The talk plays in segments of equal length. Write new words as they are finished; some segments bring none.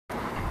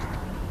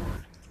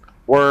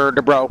Word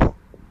to bro.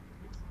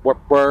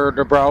 Word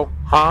to bro.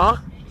 Huh?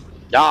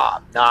 Yeah,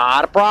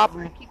 not a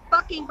problem. I keep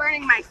fucking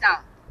burning myself.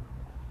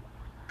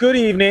 Good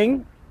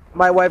evening.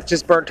 My wife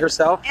just burnt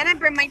herself. And I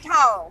burned my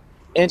toe.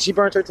 And she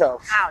burnt her toe.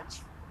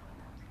 Ouch.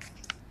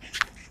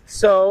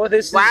 So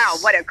this Wow,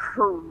 is... what a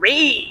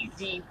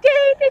crazy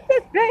day this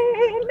has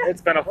been.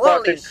 It's been a Holy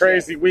fucking shit.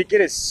 crazy week.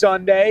 It is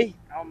Sunday,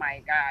 Oh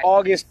my god.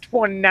 August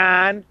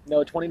 29.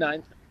 No,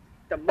 29th.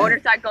 The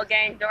motorcycle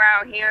gangs are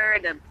out here.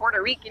 The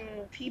Puerto Rican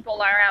people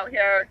are out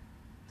here.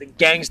 The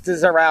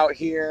gangsters are out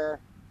here.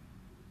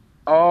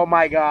 Oh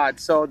my god.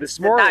 So this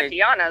The morning,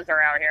 Tatianas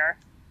are out here.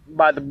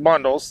 by the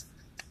bundles.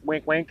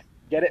 Wink, wink.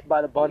 Get it?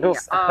 By the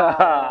bundles? Oh.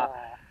 Ow,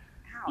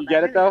 You that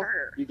get it really though?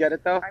 hurt. You get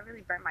it though? I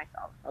really burnt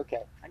myself.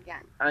 Okay.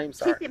 Again. I'm Kiss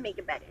sorry. it, make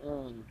it better.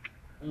 Oh.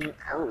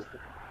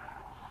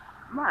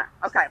 Come on.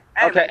 Okay.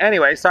 Okay,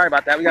 anyway, sorry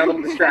about that. We got a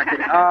little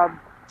distracted.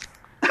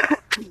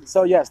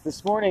 So yes,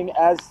 this morning,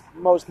 as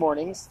most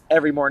mornings,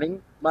 every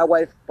morning, my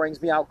wife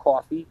brings me out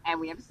coffee And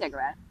we have a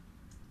cigarette.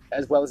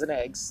 as well as an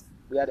eggs.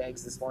 We had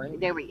eggs this morning.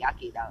 They were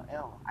yucky though.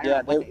 Ew. I don't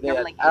Yeah, know what they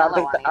were like I don't yellow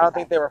think on the I don't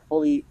think inside. they were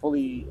fully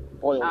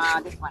boiled.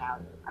 This one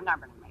out. I'm not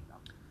burning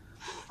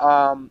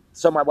myself.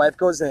 So my wife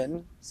goes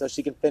in so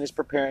she can finish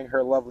preparing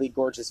her lovely,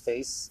 gorgeous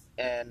face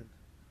and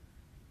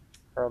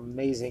her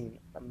amazing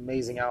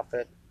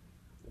outfit.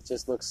 It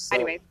just looks so...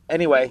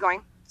 Anyway, keep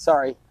going.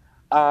 Sorry.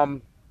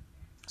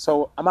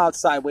 So I'm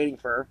outside waiting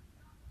for her.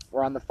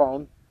 We're on the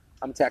phone.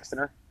 I'm texting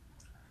her.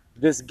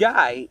 This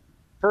guy,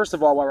 first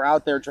of all, while we're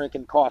out there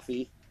drinking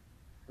coffee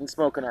and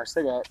smoking our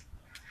cigarette,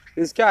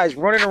 this guy's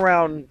running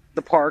around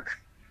the park,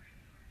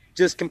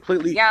 just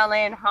completely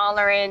Yelling,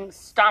 hollering,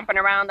 stomping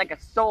around like a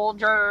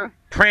soldier.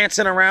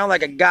 prancing around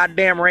like a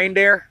goddamn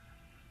reindeer,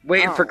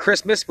 waiting for Oh.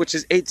 Christmas, which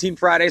is 18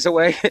 Fridays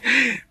away.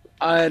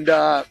 And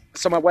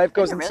so my wife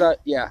goes Is it really? inside.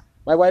 Yeah,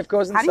 my wife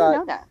goes How inside. do you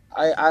know that?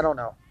 I don't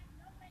know.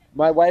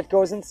 My wife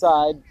goes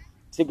inside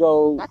to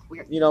go, That's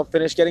weird.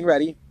 finish getting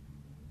ready.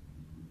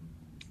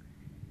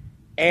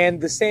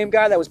 And the same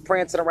guy that was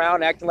prancing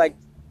around, acting like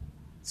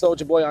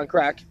Soulja Boy on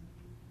crack,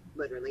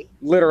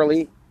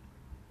 literally,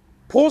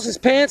 pulls his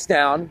pants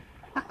down,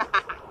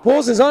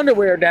 pulls his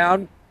underwear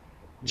down,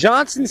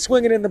 Johnson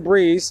swinging in the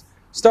breeze,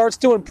 starts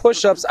doing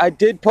push-ups. I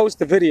did post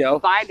the video.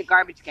 By the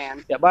garbage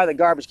can. Yeah, by the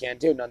garbage can,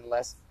 too,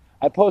 nonetheless.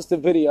 I posted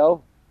a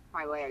video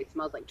By the way, it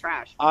smells like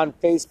trash. on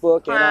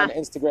Facebook and on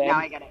Instagram. Now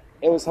I get it.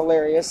 It was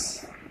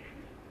hilarious.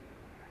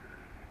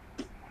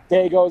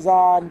 Day goes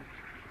on.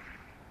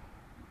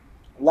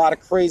 A lot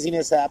of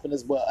craziness happened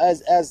as well,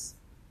 as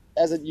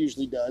it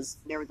usually does.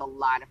 There was a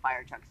lot of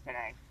fire trucks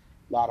today.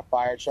 A lot of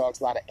fire trucks,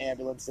 a lot of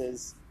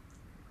ambulances,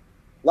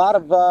 a lot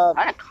of A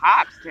lot of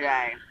cops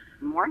today.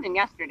 More than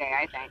yesterday,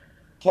 I think.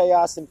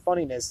 chaos and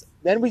funniness.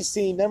 Then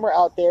we're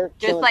out there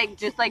chilling.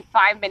 Just like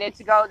 5 minutes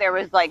ago, there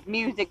was like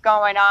music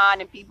going on,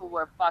 and people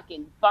were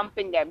fucking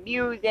bumping their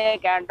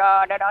music and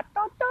da da da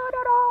da da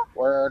da da.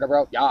 Word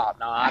about yeah,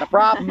 not a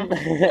problem.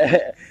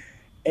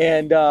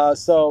 And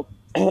so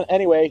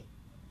anyway,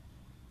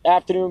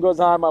 afternoon goes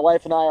on. My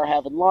wife and I are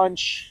having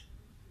lunch.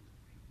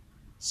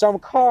 Some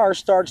car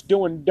starts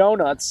doing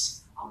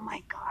donuts Oh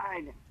my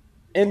god!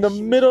 in the That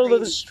shit was middle of the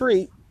crazy.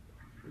 street.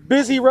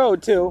 Busy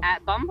road too.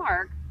 At Bum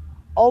Park,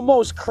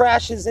 Almost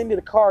crashes into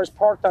the cars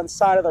parked on the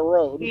side of the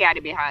road. he had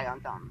to be high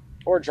on something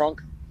Or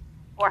drunk.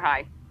 or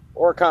high,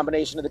 Or a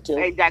combination of the two.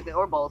 exactly,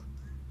 or both.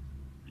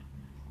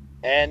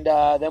 And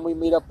then we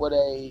meet up with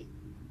a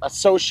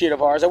associate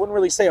of ours. I wouldn't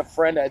really say a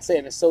friend. I'd say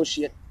an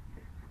associate.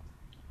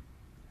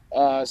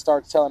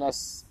 Starts telling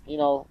us,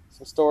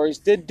 some stories.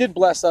 Did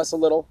bless us a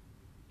little.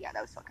 Yeah,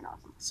 that was fucking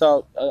awesome.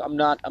 So I'm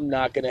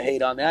not gonna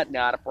hate on that.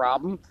 Not a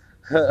problem.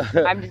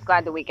 I'm just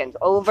glad the weekend's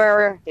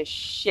over. This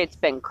shit's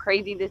been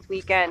crazy this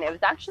weekend. It was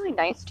actually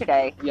nice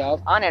today, Yeah.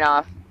 on and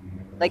off.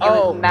 Like it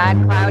Oh. was mad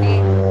cloudy,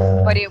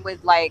 but it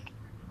was like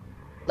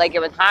it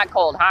was hot,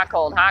 cold, hot,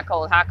 cold, hot,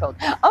 cold, hot, cold.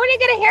 Oh, and I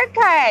get a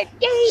haircut!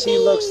 Yay! She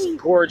looks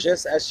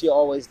gorgeous as she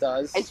always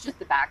does. It's just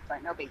the back,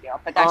 but no big deal.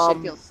 But that shit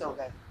feels so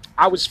good.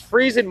 I was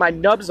freezing my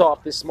nubs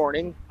off this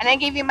morning, And I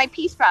gave you my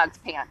Peace Frogs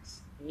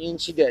pants, and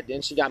she did.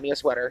 And she got me a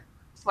sweater,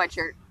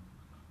 sweatshirt.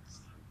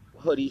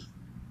 hoodie,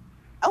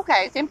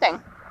 Okay, same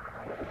thing.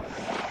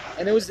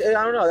 and it was. I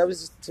don't know. That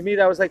was to me.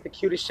 That was like the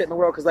cutest shit in the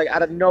world because like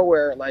out of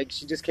nowhere, like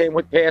she just came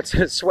with pants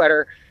and a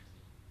sweater,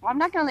 Well, I'm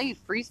not gonna let you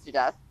freeze to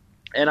death.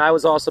 and I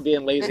was also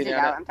being lazy. This is and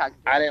out. I'm talking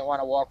to you. I didn't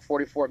want to walk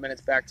 44 minutes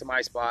back to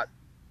my spot,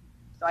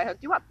 So I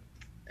hooked you up,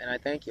 and I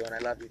thank you and I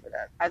love you for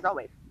that. as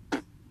always.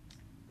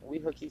 We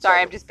hook each Sorry,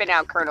 other. I'm just spitting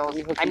out kernels.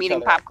 We hook I'm each eating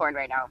other. popcorn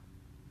right now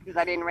because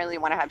I didn't really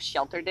want to have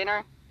shelter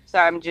dinner. So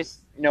I'm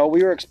just No,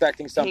 we were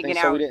expecting something,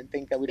 Hanging so out. we didn't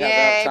think that we'd have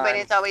yeah, enough time. but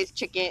it's always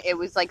chicken. It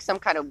was like some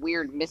kind of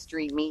weird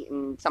mystery meat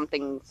and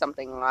something.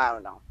 I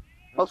don't know.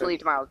 Hopefully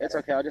tomorrow's It's better.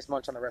 okay. I'll just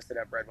munch on the rest of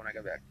that bread when I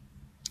go back.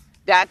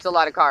 That's a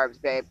lot of carbs,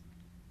 babe.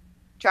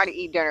 Try to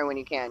eat dinner when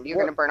you can. You're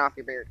What? gonna burn off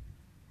your beard.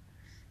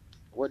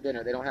 What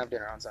dinner? They don't have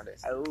dinner on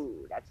Sundays. Oh,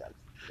 that sucks.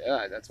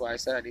 Yeah, that's why I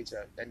said I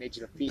need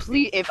you to feast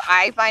me. Please, if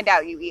I find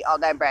out you eat all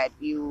that bread,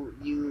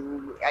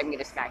 I'm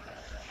gonna smack you.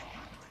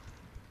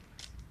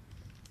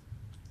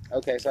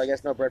 Okay, so I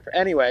guess no bread for.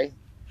 Anyway,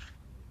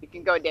 You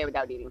can go a day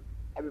without eating.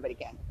 Everybody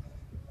can.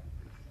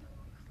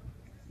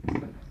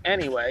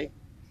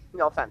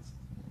 No offense.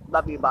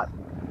 Love you, but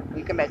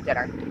you can miss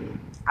dinner.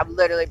 I'm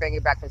literally bringing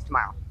breakfast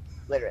tomorrow.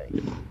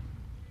 Literally.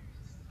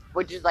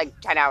 Which is like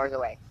 10 hours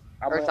away.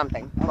 Or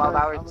something. 12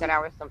 hours, 10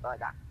 hours, something like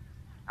that.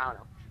 I don't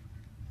know.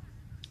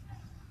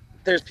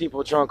 There's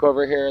people drunk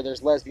over here.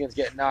 There's lesbians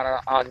getting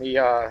out on the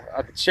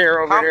chair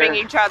over Humping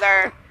here. each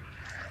other.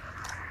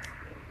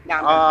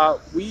 Now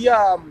We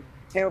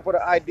came up with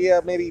an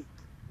idea maybe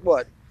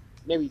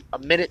a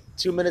minute,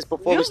 2 minutes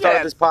before we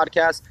started this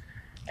podcast.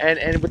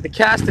 And with the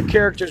cast of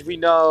characters we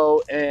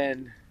know,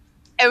 and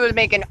it would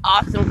make an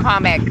awesome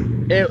comic.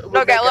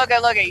 Look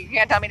at. You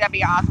can't tell me that'd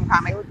be an awesome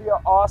comic. It would be an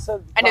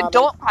awesome comic,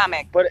 adult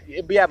comic. But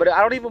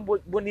I don't even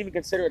wouldn't even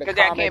consider it a comic.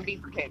 Because that can't be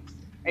for kids.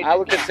 I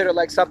would consider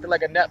like something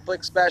like a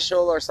Netflix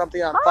special or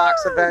something on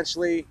Fox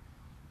eventually.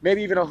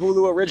 Maybe even a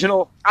Hulu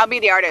original. I'll be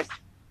the artist.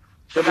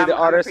 She'll be the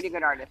artist. I'm a pretty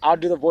good artist. I'll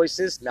do the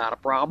voices. Not a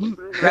problem.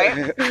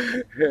 Right?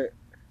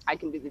 I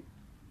can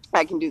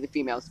do the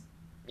females.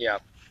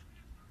 Yep.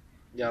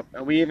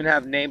 And we even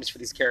have names for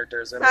these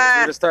characters, and we're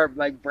gonna start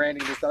like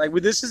branding this. Like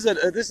this is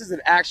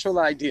an actual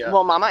idea.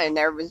 Well, Mama in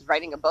there was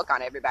writing a book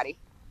on everybody.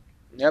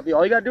 Yep.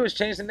 All you gotta do is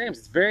change the names.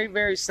 It's very,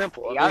 very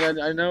simple. Yep. I mean,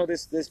 I know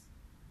this.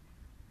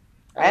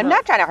 I'm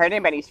not trying to hurt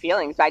anybody's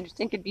feelings. I just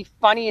think it'd be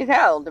funny as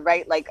hell to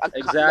write like a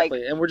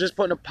exactly. And we're just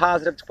putting a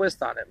positive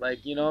twist on it.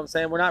 Like, you know what I'm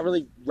saying? We're not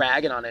really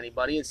ragging on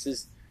anybody. It's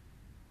just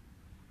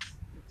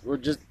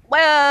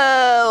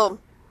well,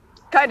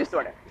 kind of,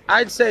 sort of.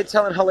 I'd say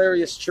telling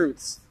hilarious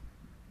truths.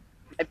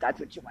 If that's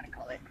what you want to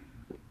call it.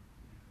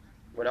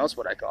 What else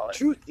would I call it?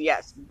 Truth,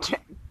 yes,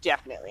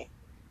 definitely.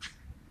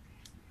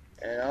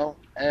 You know,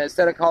 and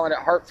instead of calling it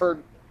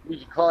Hartford, we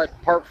could call it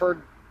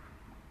Partford.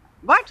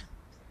 What?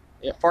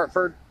 Yeah,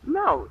 Fartford.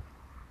 No.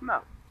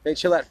 They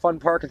chill at Fun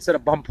Park instead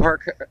of Bum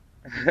Park.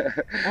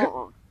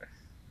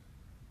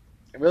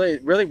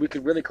 Really, we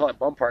could really call it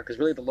Bum Park because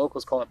really the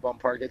locals call it Bum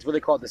Park. It's really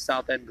called the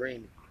South End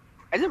Green.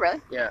 Is it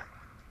really? Yeah.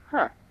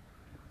 Huh.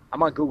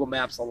 I'm on Google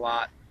Maps a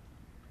lot.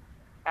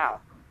 Ow.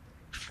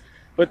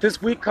 But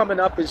this week coming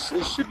up it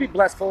should be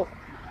blessful.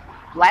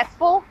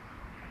 Blessful?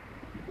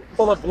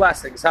 Full of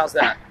blessings. How's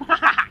that?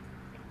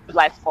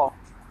 Blessful.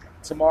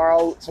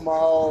 Tomorrow,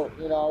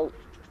 you know,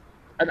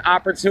 an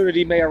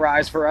opportunity may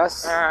arise for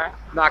us. I'm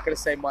not going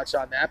to say much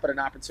on that, but an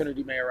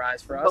opportunity may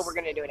arise for us. But we're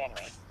going to do it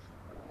anyway.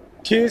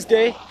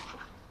 Tuesday.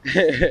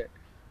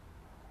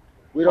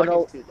 We don't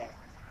know. Tuesday?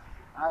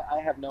 I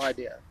have no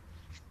idea.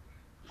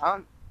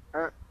 Oh.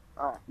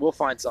 We'll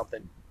find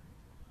something.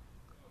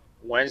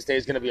 Wednesday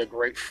is going to be a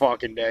great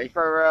fucking day.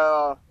 For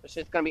real. This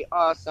shit's going to be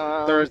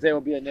awesome. Thursday will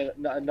be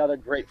another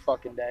great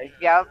fucking day.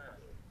 Yep.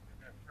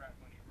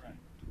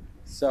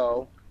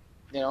 So,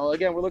 you know,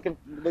 again, we're looking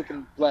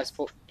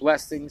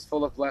blessings,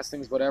 full of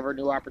blessings, whatever,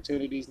 new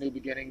opportunities, new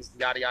beginnings,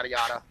 yada yada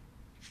yada.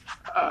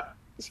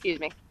 Excuse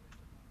me.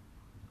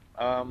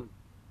 Yeah,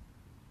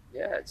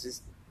 it's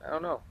just I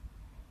don't know.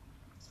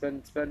 It's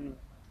been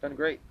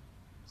great.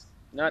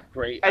 Not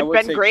great.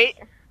 It's been great.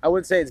 I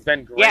would say it's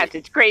been great. Yes,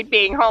 it's great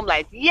being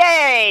homeless.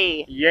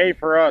 Yay! Yay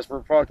for us.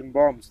 We're fucking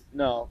bums.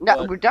 No,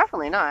 we're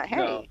definitely not. Hey.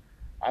 No.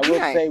 I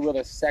would say we're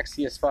the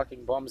sexiest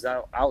fucking bums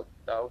out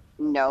though.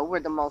 No, we're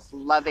the most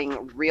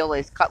loving,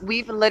 realist.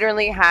 We've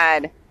literally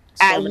had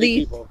So at many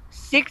least people.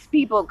 6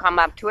 people come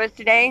up to us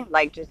today,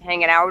 like just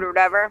hanging out or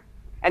whatever,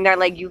 and they're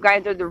like, "You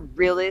guys are the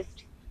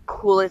realest,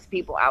 coolest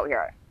people out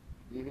here."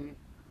 Mm-hmm.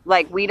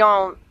 Like we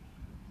don't,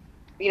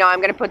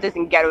 I'm gonna put this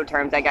in ghetto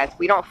terms, I guess.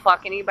 We don't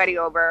fuck anybody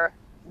over.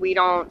 We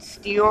don't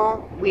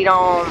steal. We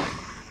don't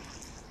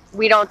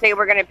say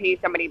we're gonna pay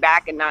somebody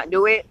back and not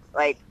do it.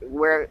 Like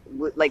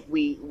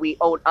we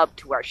own up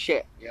to our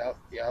shit. Yep.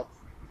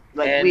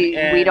 Like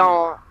we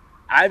don't.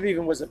 I've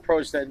even was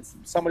approached and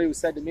somebody who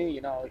said to me,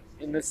 you know,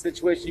 in the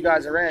situation you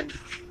guys are in,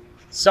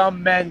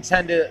 some men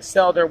tend to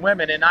sell their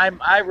women, and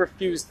I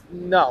refused.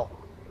 No.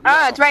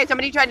 That's right.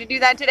 Somebody tried to do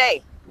that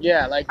today.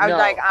 Yeah, like I was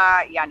like,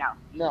 yeah,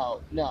 no.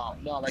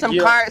 Like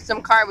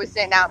some car was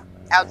sitting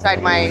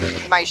outside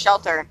my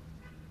shelter.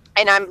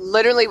 And I'm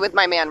literally with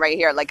my man right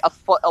here, like a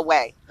foot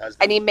away.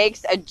 And he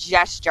makes a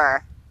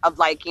gesture of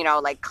like,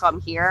 like come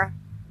here.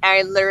 And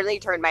I literally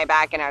turned my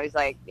back and I was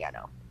like, yeah,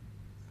 no.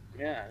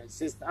 Yeah, it's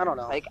just, I don't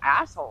know. Like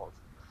assholes.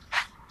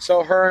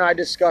 So her and I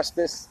discussed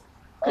this.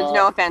 Because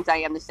no offense, I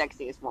am the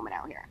sexiest woman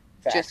out here.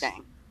 Facts. Just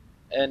saying.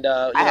 And,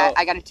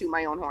 I got to toot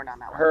my own horn on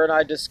that one. Her and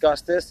I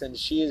discussed this, and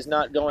she is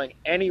not going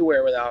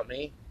anywhere without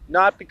me.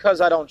 Not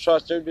because I don't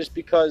trust her, just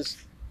because...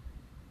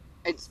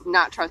 It's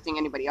not trusting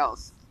anybody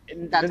else.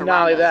 Not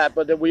only that,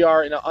 but that we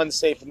are in an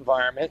unsafe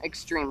environment.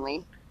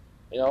 Extremely.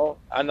 You know,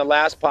 on the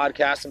last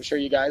podcast, I'm sure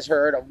you guys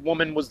heard, a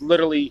woman was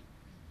literally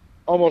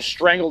almost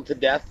strangled to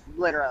death.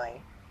 Literally.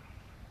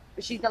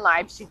 But she's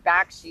alive. She's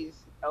back. She's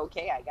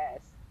okay, I guess.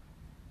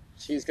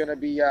 She's going to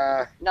be...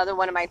 Another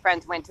one of my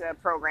friends went to a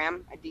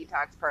program, a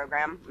detox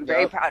program. I'm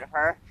very proud of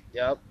her.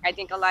 Yep. I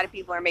think a lot of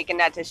people are making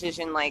that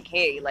decision like,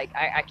 hey, like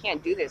I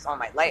can't do this all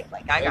my life.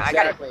 Like I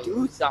Exactly. gotta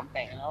do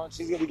something. You know,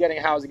 she's gonna be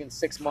getting housing in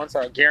 6 months,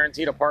 or a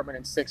guaranteed apartment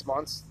in 6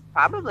 months.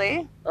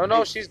 Probably. Oh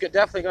no, she's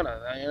definitely gonna.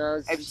 You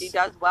know, If she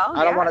does well,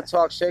 I don't want to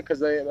talk shit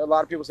because a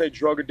lot of people say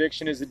drug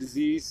addiction is a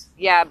disease.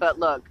 Yeah, but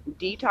look,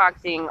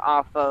 detoxing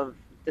off of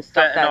the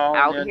stuff that's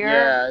out here.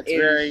 Yeah,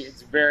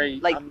 it's very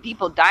like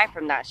people die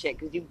from that shit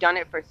because you've done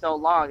it for so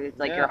long. It's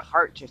like your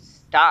heart just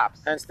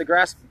stops. Hence the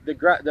trash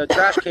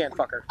can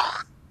fucker.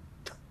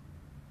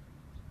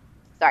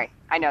 Sorry,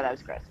 I know that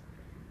was Chris.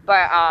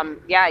 But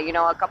yeah, you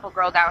know, a couple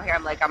girls out here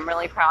I'm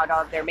really proud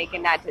of. They're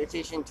making that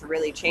decision to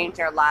really change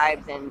their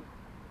lives and,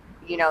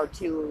 you know,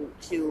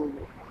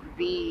 to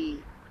be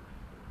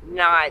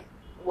not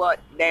what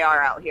they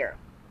are out here.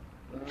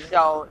 Mm-hmm.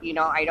 So, you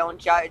know, I don't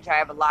judge. I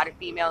have a lot of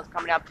females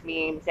coming up to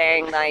me and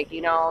saying, like,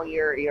 you know,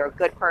 you're a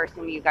good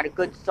person, you got a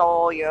good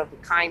soul, you have a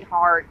kind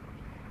heart.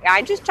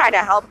 I just try to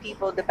help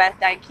people the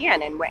best I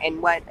can and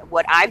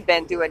what I've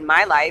been through in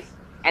my life,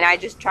 and I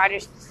just try to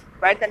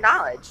spread the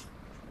knowledge.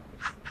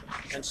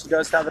 And she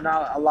does have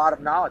a lot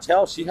of knowledge.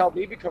 Hell, she helped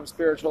me become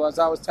spiritual. As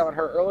I was telling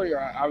her earlier,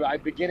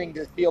 I'm beginning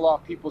to feel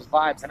off people's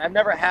vibes, and I've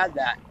never had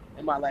that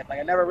in my life. Like,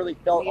 I never really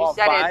felt off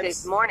vibes. You said it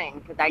this morning,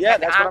 because I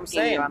kept that's what I'm asking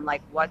saying. you. I'm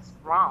like, what's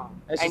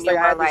wrong? It's just like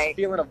I had this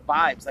feeling of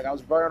vibes. Like, I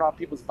was burning off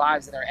people's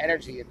vibes and their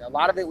energy, and a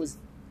lot of it was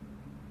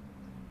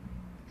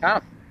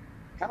kind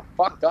of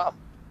fucked up.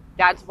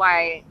 That's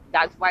why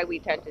we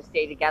tend to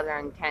stay together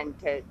and tend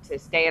to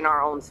stay in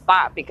our own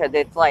spot, because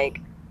it's like,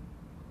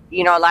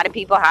 you know, a lot of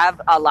people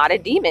have a lot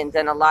of demons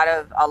and a lot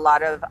of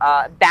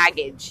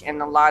baggage and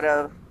a lot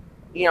of,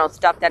 you know,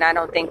 stuff that I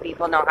don't think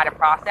people know how to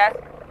process.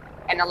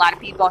 And a lot of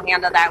people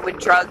handle that with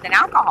drugs and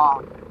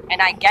alcohol.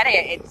 And I get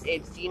it.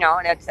 It's you know,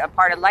 it's a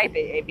part of life.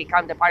 It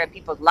becomes a part of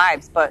people's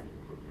lives. But,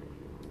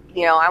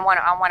 you know, I want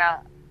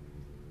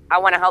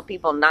to help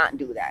people not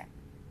do that.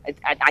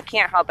 I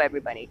can't help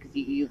everybody, because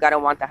you got to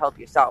want to help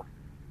yourself.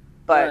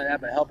 But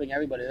helping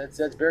everybody, that's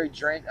very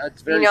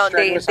it's very, you know,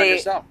 strenuous on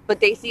yourself. But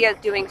they see us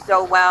doing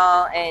so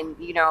well, and,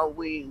 you know,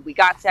 we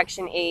got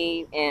Section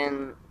 8,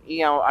 and,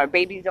 you know, our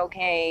baby's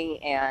okay,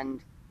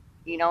 and,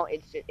 you know,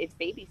 it's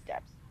baby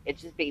steps.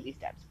 It's just baby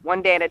steps,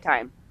 one day at a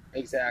time.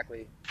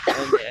 Exactly,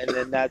 and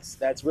then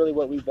that's really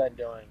what we've been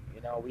doing.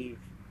 You know, we've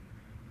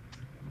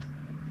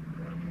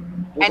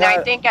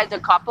I think as a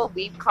couple,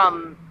 we've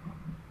come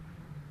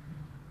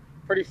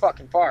pretty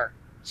fucking far.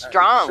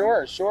 Strong.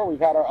 Sure. We've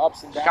had our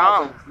ups and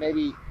downs. And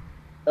maybe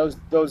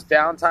those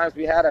down times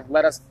we had have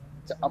led us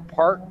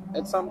apart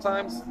at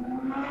sometimes.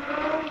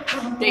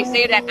 They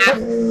say that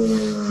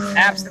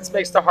absence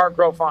makes the heart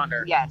grow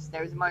fonder. Yes,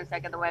 there was a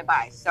motorcycle that went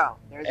by, so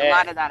there's a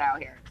lot of that out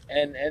here.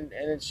 And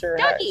it sure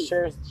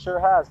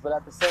has. But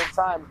at the same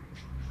time,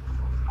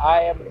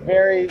 I am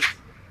very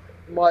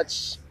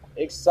much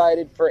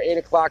excited for 8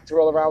 o'clock to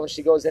roll around when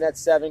she goes in at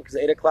 7, because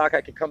 8 o'clock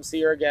I could come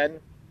see her again.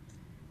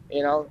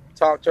 You know,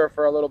 talk to her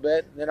for a little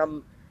bit. And then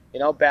I'm, you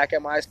know, back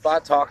at my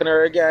spot talking to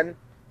her again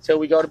till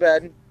we go to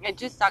bed. It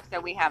just sucks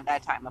that we have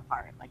that time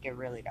apart. Like, it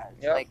really does.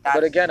 Yep. Like,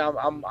 but again,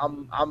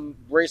 I'm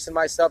racing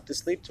myself to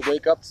sleep to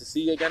wake up to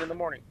see you again in the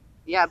morning.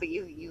 Yeah, but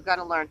you got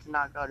to learn to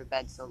not go to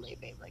bed so late,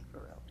 babe. Like, for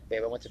real.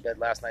 Babe, I went to bed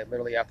last night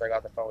literally after I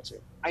got the phone with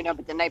you. I know,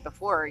 but the night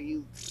before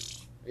you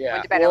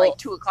went to bed at like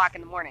 2 o'clock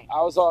in the morning.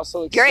 I was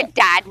also You're a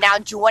dad now,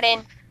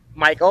 Jordan.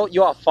 Michael,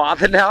 you're a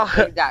father now.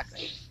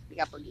 Exactly. You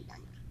got boogie down.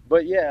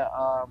 But yeah,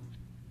 I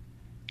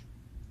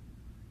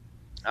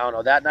don't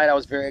know. That night I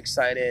was very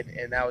excited,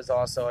 and that was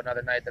also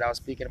another night that I was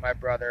speaking to my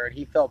brother, and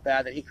he felt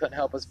bad that he couldn't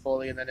help us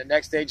fully. And then the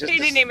next day, he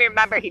didn't even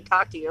remember he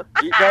talked to you.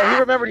 No, he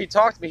remembered he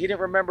talked to me. He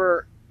didn't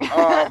remember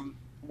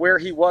where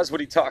he was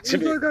when he talked to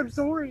me. He's like, I'm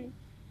sorry.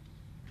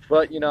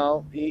 But you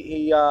know,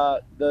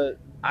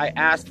 I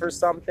asked for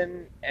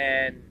something,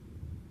 and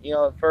you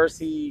know, at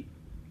first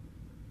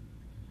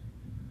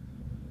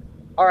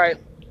all right,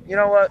 you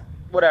know what?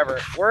 Whatever.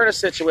 We're in a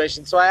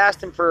situation, so I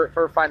asked him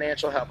for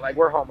financial help. Like,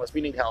 we're homeless,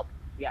 we need help.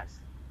 Yes.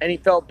 And he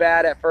felt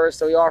bad at first,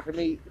 so he offered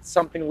me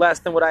something less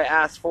than what I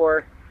asked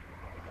for.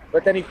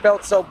 But then he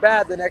felt so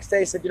bad the next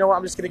day. He said, "You know what?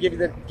 I'm just going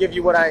to give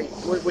you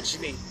what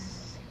you need."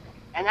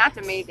 And that's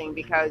amazing,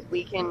 because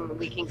we can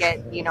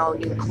get, you know,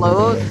 new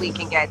clothes, we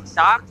can get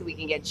socks, we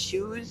can get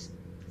shoes.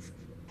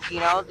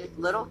 You know, just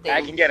little things.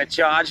 I can get a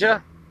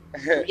charger.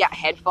 Yeah,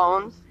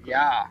 headphones.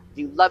 Yeah.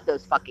 You love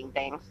those fucking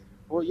things.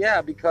 Well,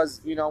 yeah, because,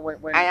 you know, when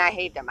and I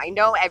hate them. I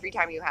know every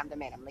time you have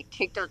them in, I'm like,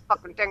 take those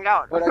fucking things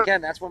out. But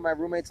again, that's when my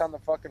roommate's on the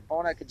fucking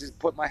phone. I could just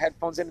put my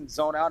headphones in and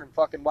zone out and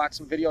fucking watch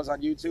some videos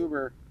on YouTube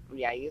or...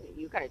 Yeah,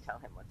 you gotta tell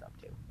him what's up,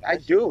 too. I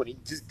do, and he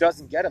just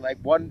doesn't get it. Like,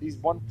 he's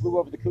one flew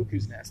over the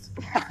cuckoo's nest.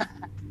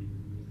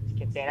 You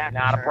can say that.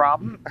 Not a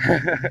problem.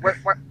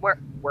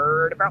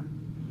 Word about.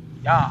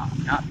 Yeah,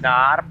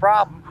 not a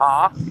problem.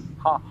 Huh?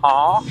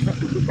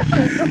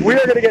 We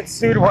are gonna get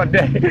sued one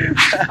day.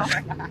 Oh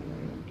my God.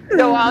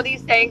 So all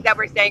these things that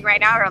we're saying right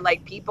now are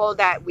like people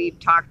that we've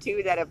talked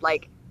to that have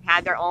like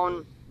had their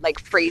own like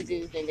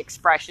phrases and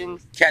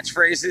expressions.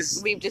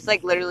 Catchphrases. We've just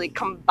like literally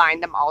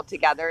combined them all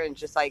together and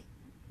just like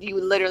You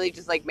literally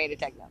just like made a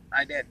techno.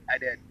 I did.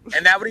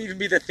 And that would even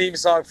be the theme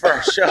song for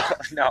our show.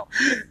 No.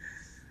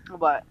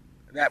 What?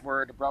 That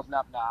word, rubbing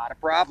up, not a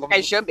problem.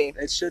 It should be.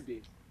 It should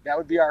be. That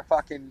would be our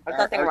fucking There's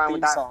our nothing wrong theme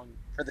with that. song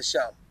for the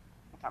show.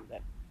 Something.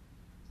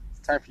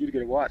 It's time for you to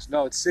get a watch.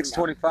 No, it's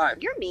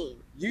 6:25. You're mean.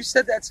 You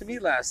said that to me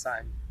last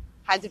time.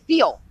 How's it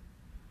feel?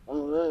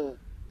 What?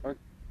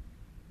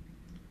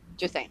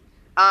 Just saying.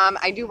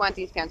 I do want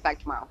these pants back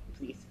tomorrow,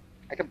 please.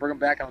 I can bring them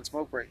back on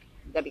smoke break.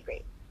 That'd be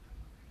great.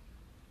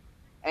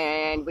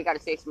 And we got to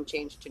save some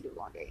change to do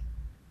laundry.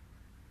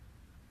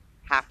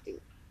 Have to.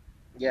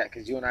 Yeah,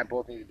 because you and I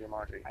both need to do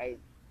laundry. I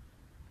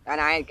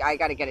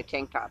got to get a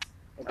tank top.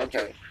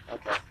 Eventually.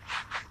 Okay.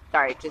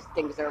 Sorry, just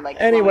things are like.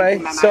 flowing Anyway,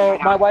 through my mind so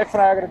right my now. wife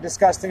and I are going to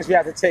discuss things we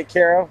have to take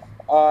care of.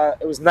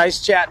 It was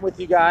nice chatting with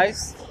you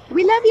guys.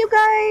 We love you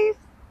guys.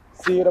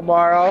 See you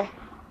tomorrow.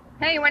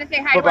 Hey, you want to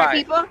say hi to Bye-bye. our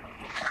people?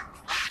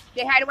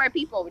 Say hi to our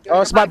people. We're doing Oh,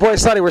 a it's my boy podcast.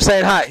 Sonny. We're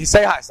saying hi.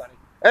 Say hi, Sonny.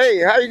 Hey,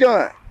 how you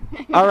doing?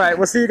 All right,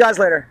 we'll see you guys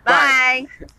later. Bye.